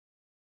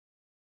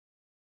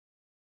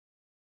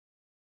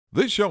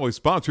This show is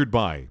sponsored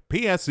by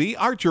PSE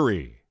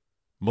Archery,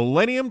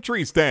 Millennium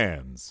Tree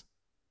Stands,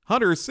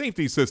 Hunter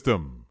Safety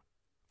System,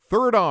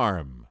 Third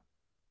Arm,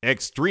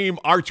 Extreme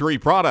Archery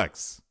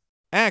Products,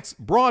 Axe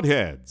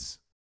Broadheads,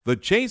 The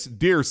Chase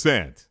Deer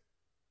Scent,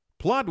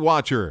 Plot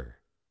Watcher,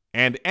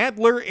 and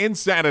Antler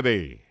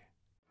Insanity.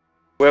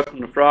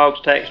 Welcome to Frog's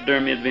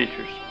Taxidermy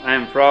Adventures. I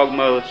am Frog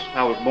Mullis.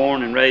 I was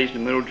born and raised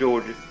in Middle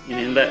Georgia, and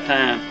in that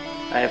time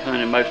I have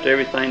hunted most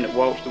everything that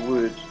walks the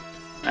woods.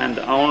 I am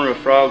the owner of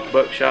Frog's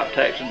Buckshot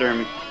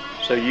Taxidermy,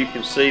 so you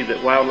can see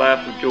that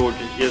wildlife of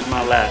Georgia is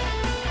my life.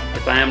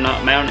 If I am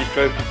not mounting a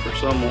trophy for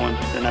someone,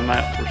 then I'm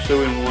out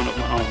pursuing one of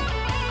my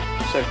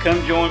own. So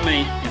come join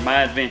me in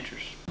my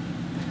adventures.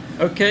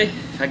 Okay,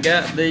 I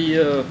got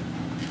the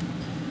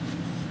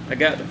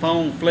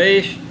fawn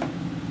fleshed.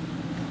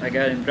 I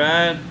got him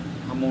dried.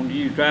 I'm going to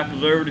use dry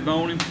preservative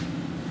on him.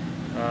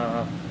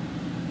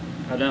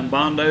 I done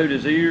bondoed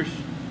his ears.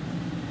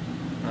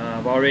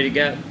 I've already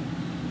got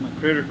my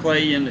critter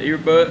clay in the ear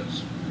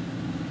butts,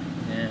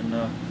 and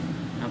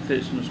I'm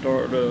fixing to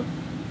start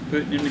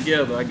putting them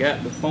together. I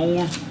got the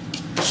form.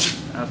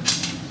 I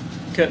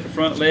cut the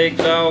front legs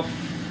off.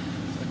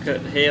 I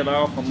cut the head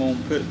off. I'm going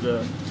to put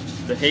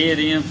the head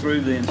in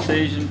through the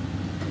incision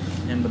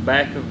in the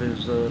back of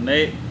his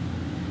neck,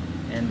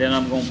 and then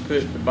I'm going to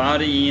put the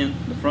body in,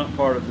 the front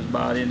part of his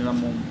body, and then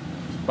I'm going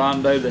to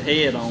bondo the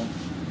head on,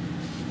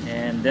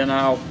 and then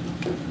I'll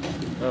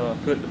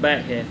put the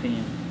back half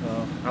in.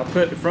 I'll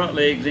put the front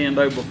legs in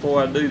though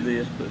before I do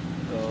this, but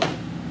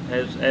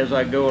as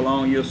I go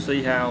along, you'll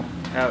see how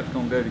it's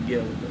going to go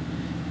together.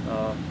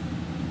 But,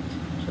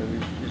 so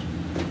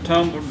it's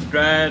tumbled,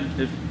 dried,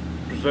 it's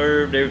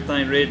preserved,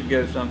 everything ready to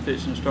go. So I'm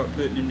fixing to start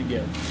putting them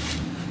together.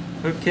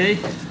 Okay,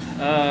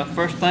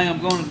 first thing I'm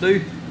going to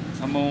do,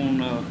 I'm going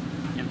to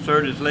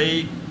insert his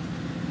leg.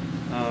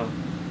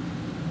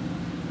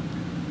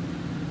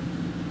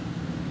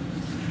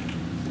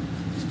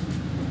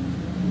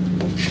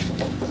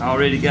 I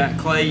already got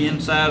clay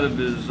inside of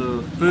his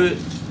foot,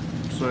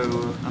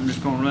 so I'm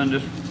just going to run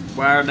this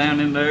wire down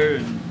in there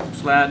and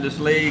slide this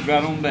leg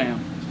right on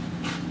down.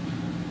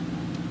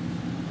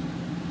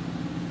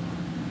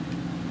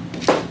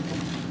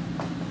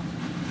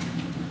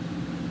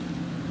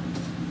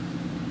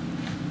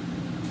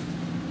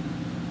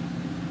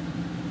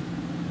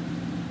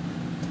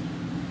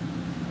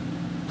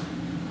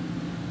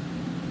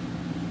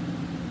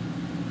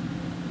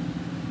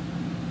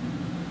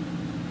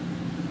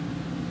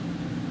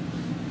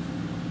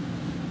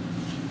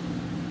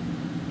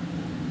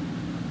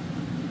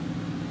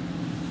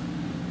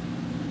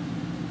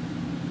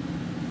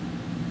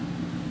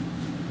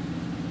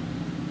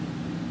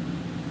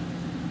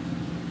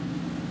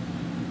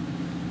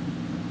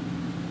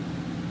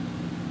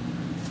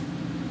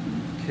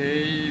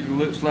 Okay,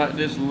 looks like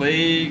this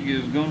leg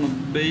is going to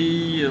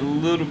be a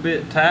little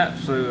bit tight,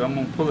 so I'm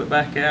going to pull it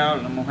back out,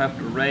 and I'm going to have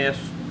to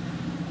rasp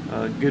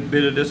a good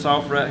bit of this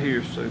off right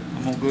here. So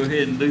I'm going to go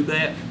ahead and do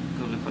that,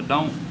 because if I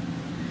don't,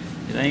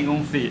 it ain't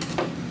going to fit.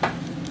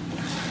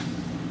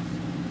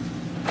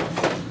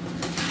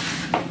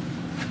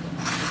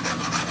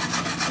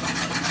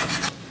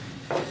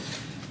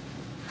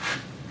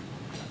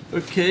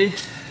 Okay,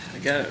 I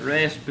got it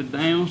rasped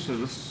down, so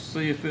let's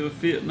see if it'll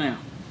fit now.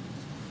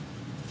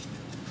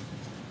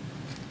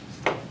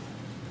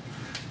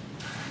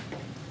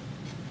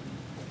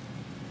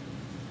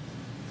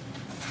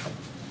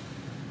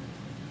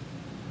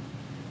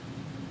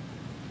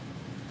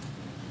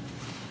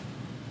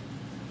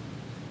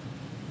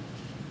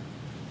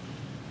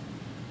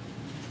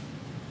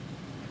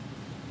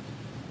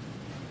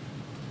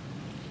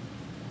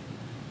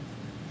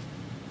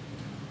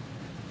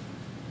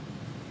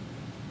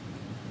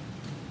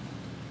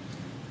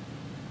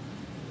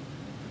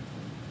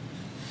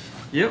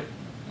 Yep,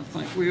 I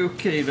think we're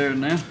okay there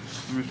now.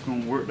 I'm just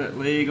going to work that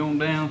leg on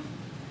down.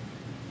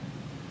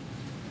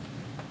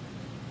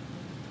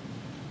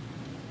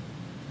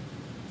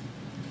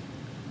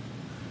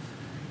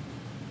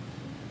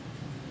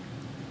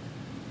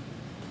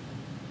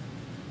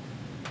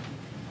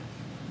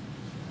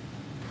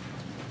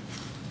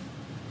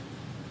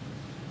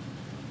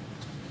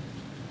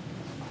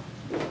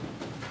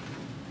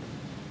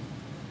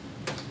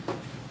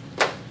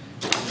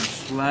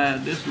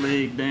 Slide this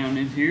leg down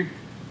in here.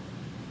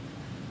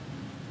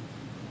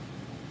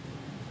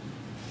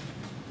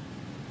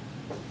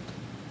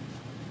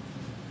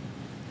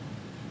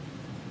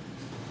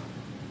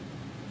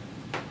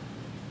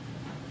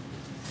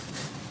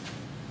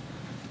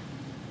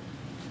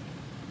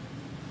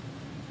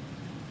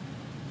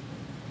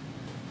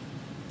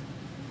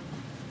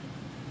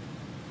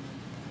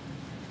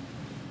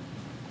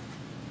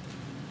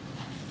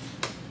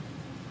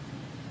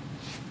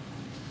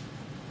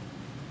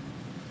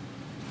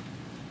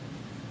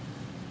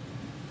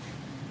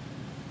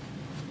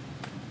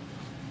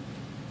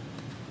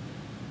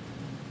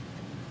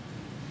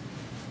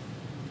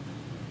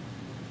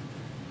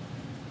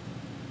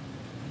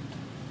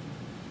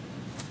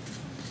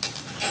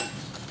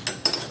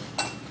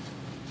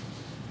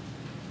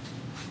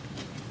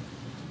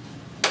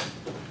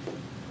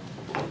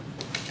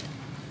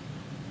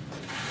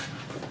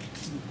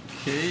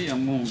 Okay,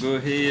 I'm going to go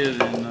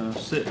ahead and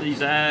set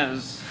these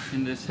eyes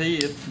in this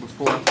head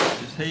before I put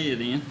this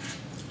head in.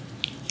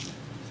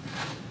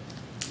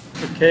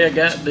 Okay, I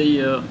got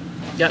the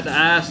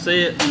eye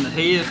set in the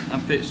head.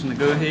 I'm fixing to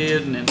go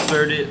ahead and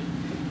insert it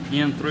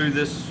in through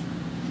this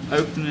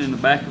opening in the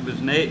back of his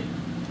neck.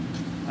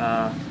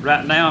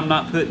 Right now I'm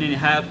not putting any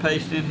hide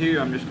paste in here.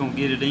 I'm just going to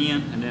get it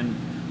in, and then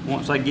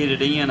once I get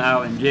it in,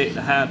 I'll inject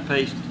the hide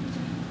paste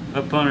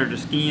up under the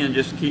skin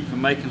just to keep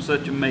from making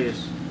such a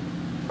mess.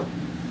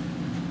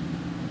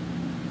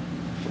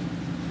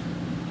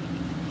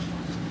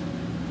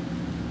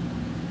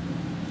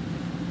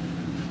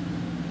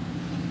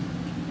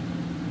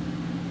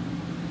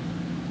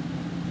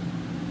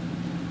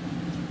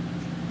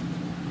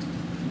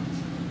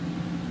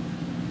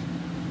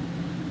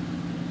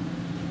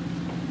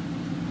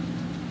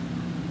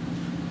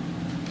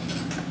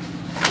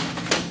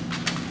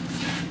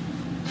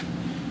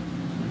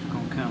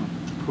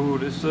 Pull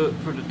this up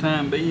for the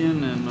time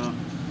being and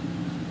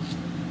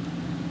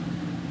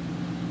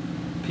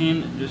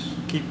pin it, just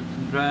keep it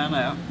from drying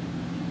out.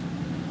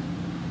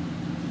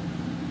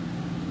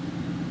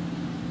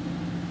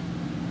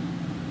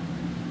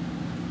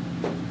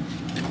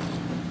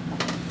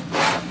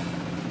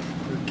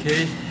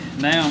 Okay,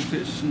 now I'm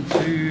fixing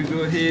to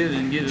go ahead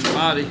and get his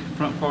body,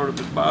 front part of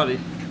his body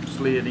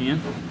slid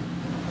in.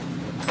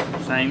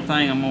 Same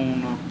thing, I'm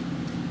gonna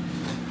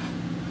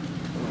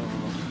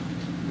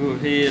go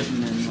ahead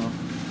and then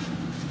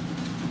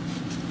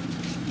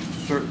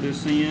insert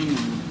this in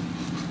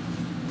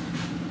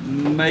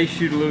and may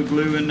shoot a little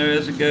glue in there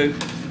as I go.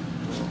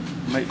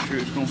 Make sure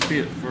it's going to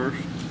fit first.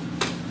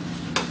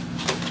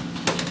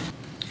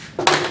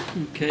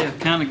 Okay, I've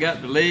kind of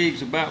got the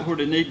legs about where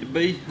they need to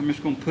be. I'm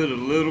just going to put a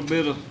little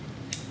bit of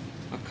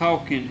a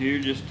caulk in here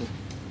just to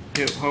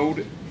help hold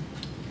it.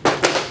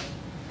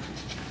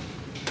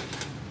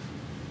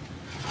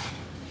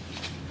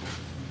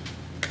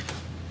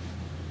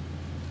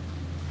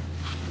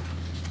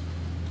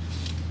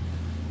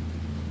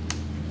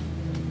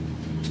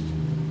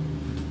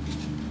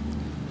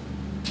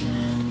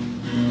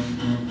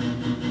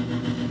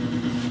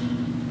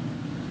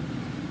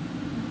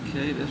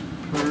 Okay, that's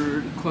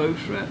pretty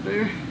close right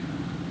there.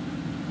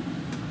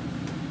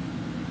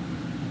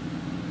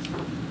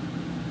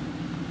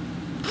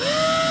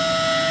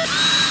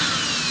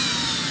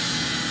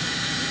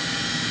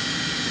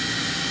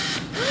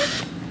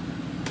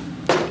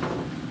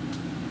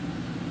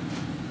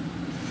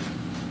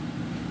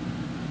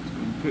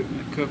 Gonna put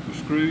a couple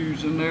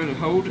screws in there to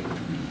hold it.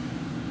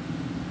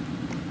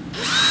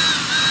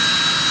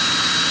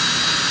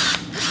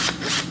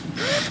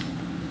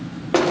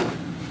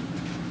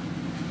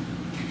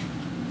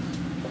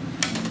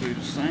 Do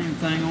the same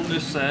thing on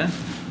this side.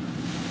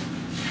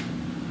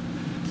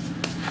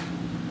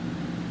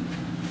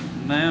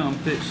 Now I'm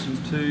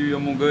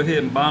gonna go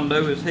ahead and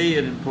bondo his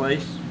head in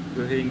place.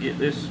 Go ahead and get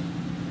this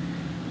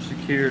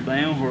secured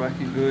down where I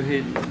can go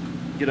ahead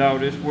and get all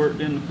this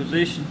worked into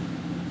position.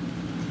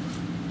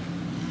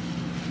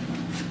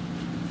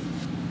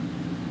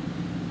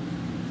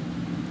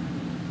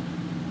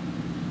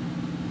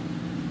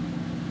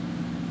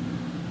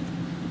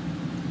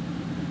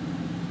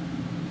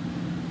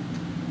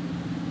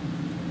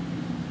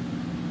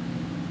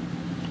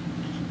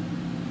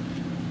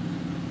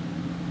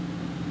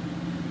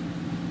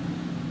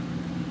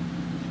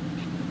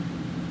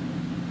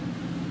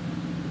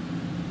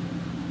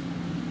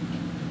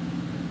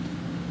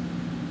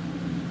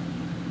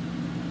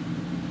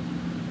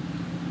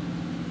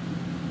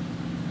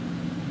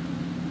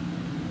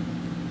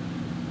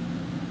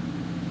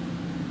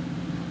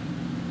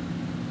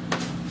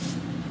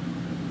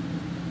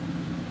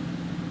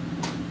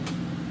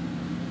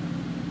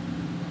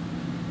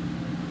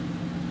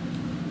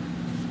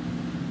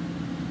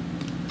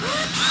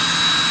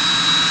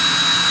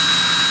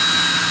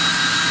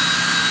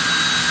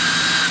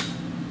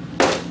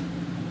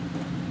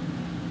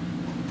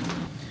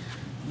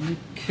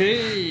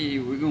 Okay,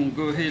 we're gonna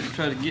go ahead and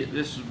try to get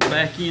this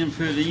back in,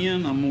 put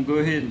in. I'm gonna go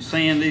ahead and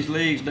sand these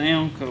legs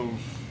down because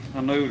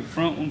I know the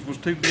front ones was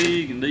too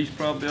big and these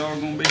probably are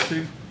gonna be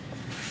too.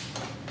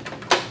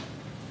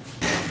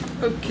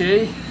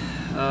 Okay,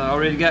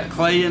 already got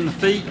clay in the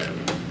feet.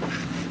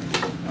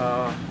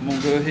 I'm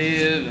gonna go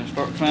ahead and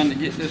start trying to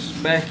get this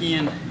back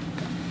in,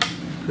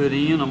 put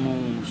in. I'm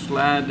gonna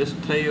slide this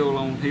tail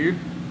on here.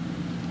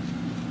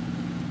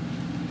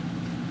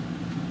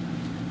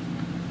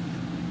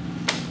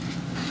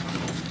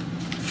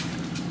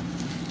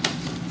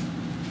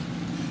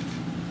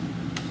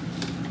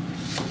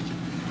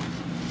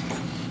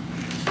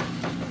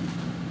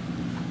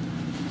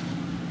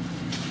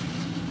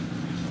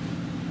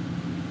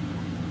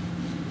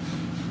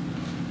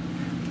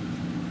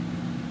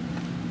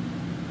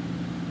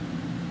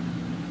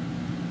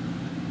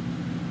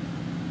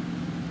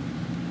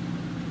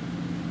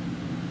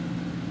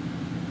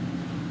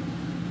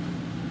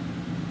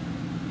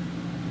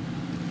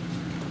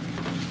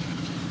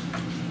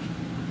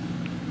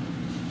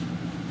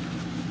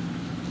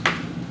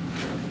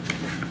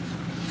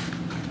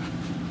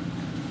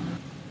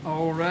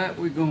 All right,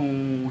 we're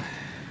gonna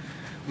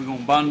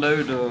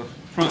bondo the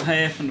front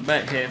half and the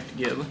back half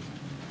together.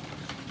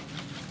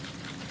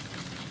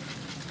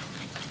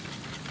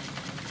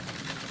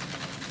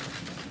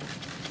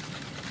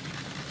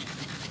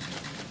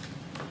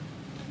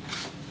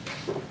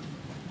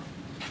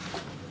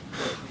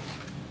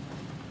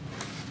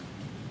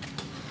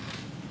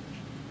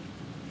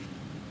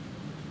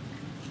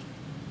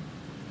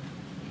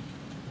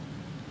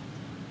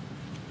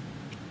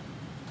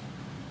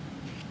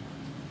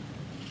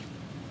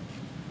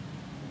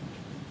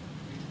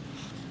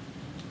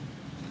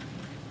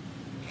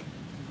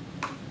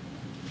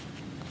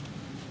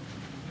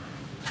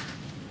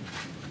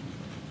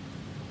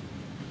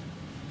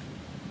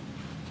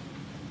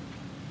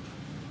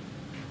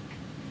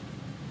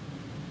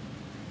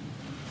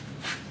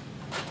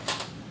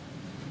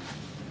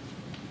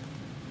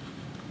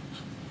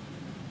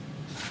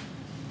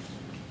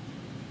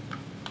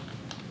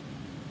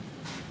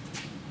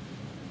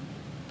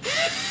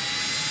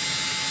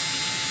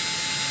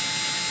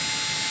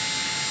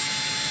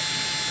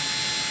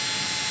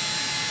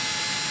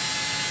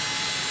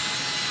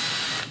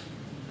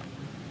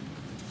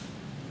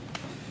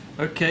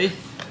 Okay,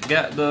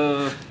 got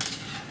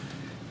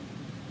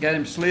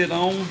him slid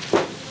on.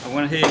 I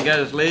went ahead and got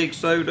his legs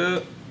sewed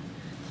up.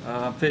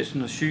 I'm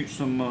fixing to shoot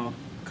some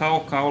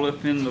caulk all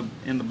up in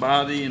the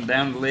body and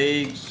down the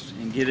legs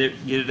and get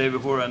it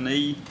everywhere I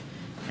need,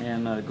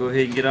 and go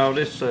ahead and get all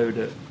this sewed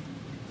up.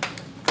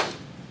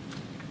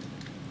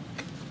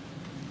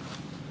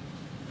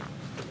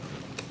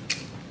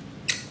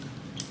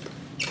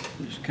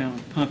 Just kind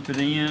of pump it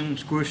in,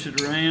 squish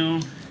it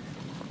around.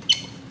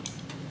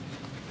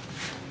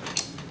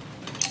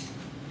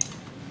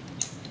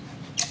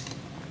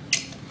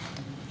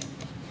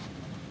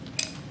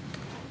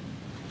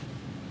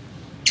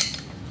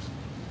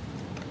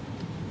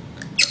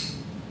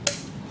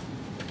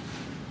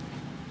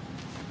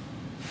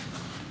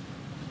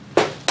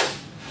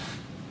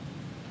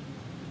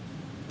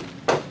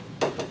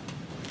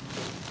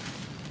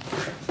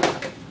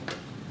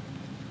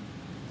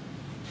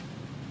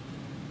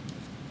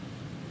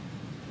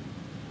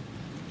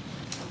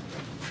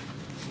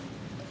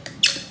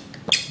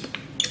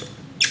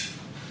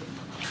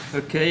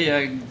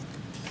 Okay,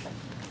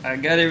 I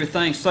got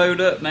everything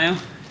sewed up now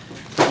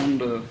on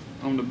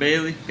the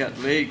belly. Got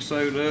the legs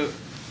sewed up.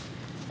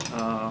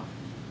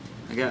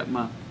 I got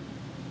my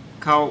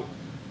caulk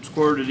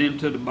squirted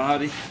into the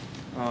body.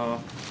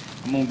 I'm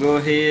gonna go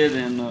ahead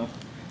and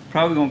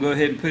probably gonna go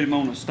ahead and put him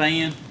on a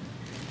stand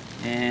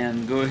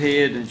and go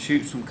ahead and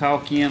shoot some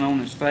caulk in on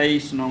his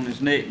face and on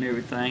his neck and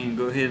everything, and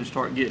go ahead and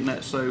start getting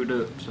that sewed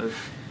up. So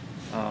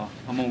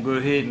I'm gonna go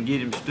ahead and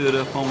get him stood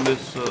up on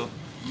this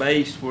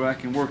base where I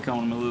can work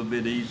on him a little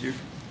bit easier.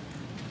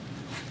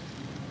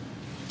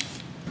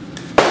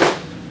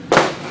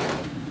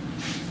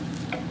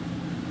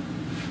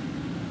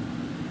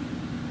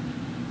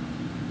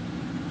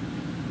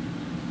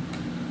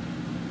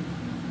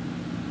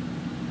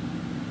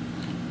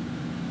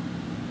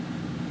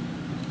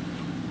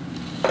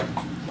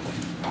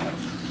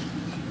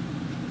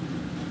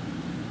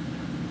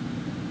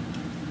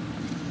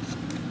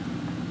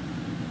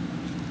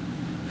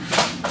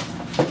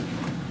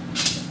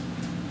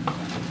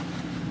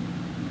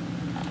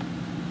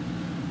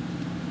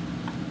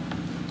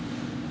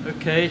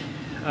 Okay,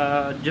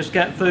 just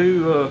got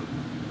through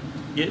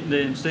getting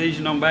the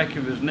incision on the back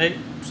of his neck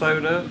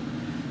sewed up.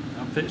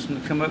 I'm fixing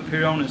to come up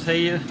here on his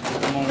head.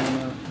 I'm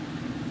gonna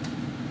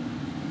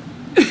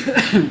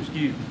excuse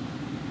me.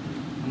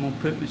 I'm gonna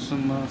put me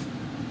some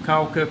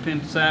caulk up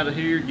inside of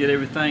here, get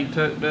everything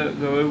tucked up,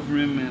 go over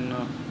him,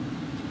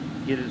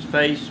 and get his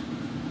face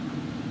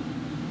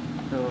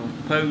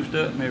posed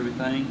up and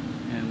everything,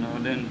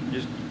 and then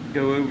just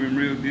go over him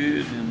real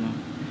good and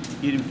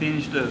get him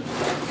finished up.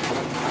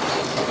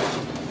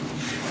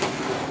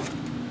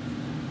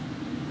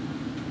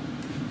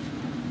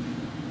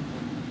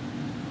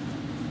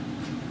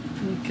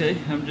 Okay,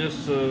 I'm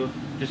just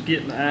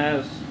getting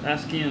the eye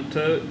skin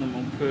tucked, and I'm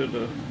gonna put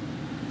a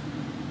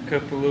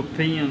couple of little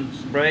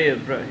pins,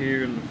 brads right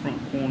here in the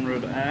front corner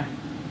of the eye.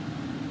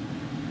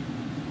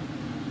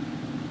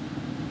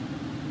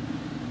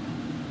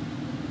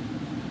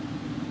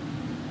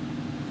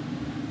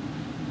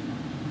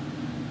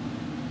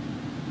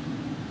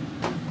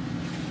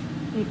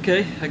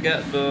 Okay, I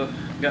got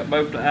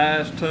both the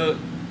eyes tucked,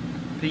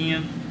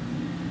 pinned.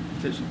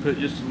 Just put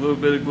just a little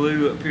bit of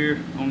glue up here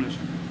on his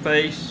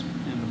face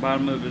and the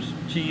bottom of his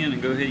chin,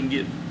 and go ahead and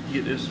get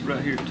this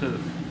right here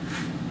tucked.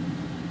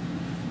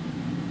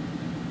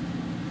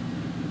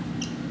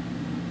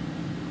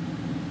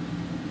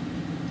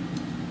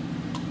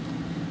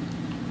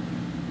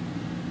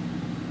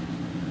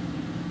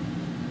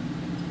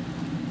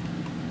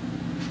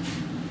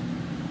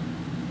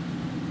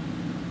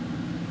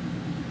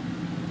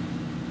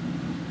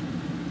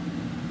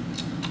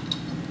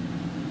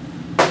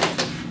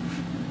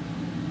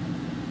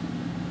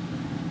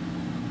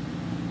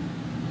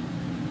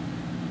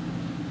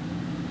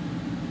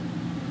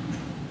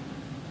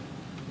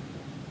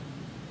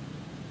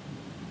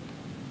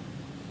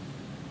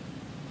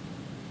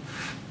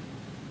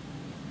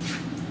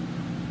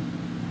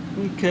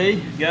 Okay,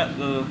 got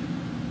the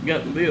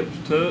lips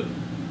tucked.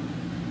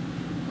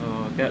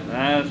 Got the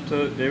eyes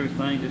tucked,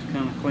 everything, just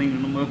kind of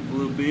cleaning them up a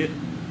little bit.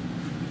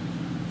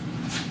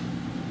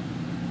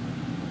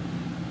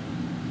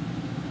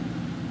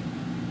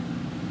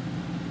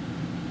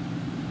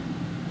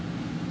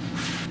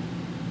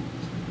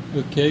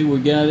 Okay, we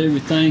got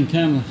everything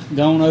kind of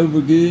gone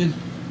over good.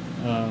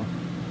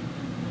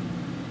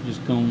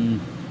 Just gonna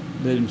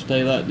let him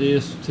stay like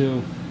this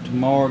till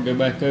tomorrow. Go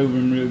back over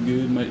him real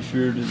good, make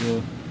sure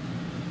that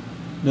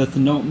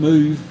nothing don't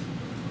move.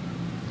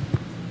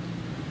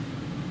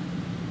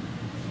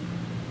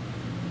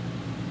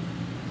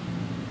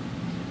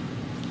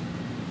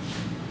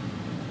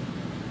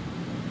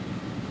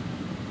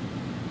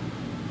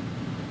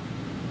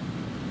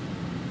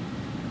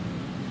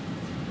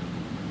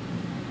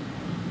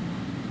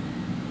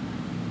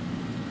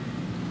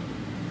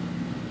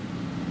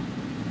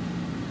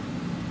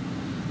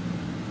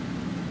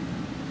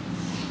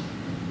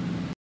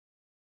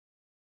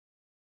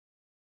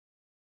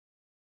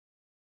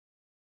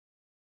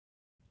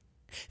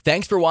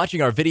 Thanks for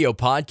watching our video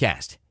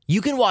podcast.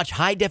 You can watch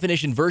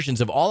high-definition versions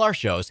of all our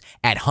shows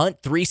at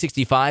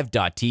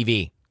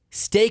hunt365.tv.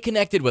 Stay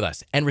connected with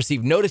us and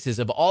receive notices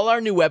of all our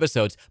new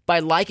episodes by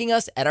liking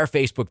us at our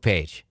Facebook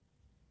page.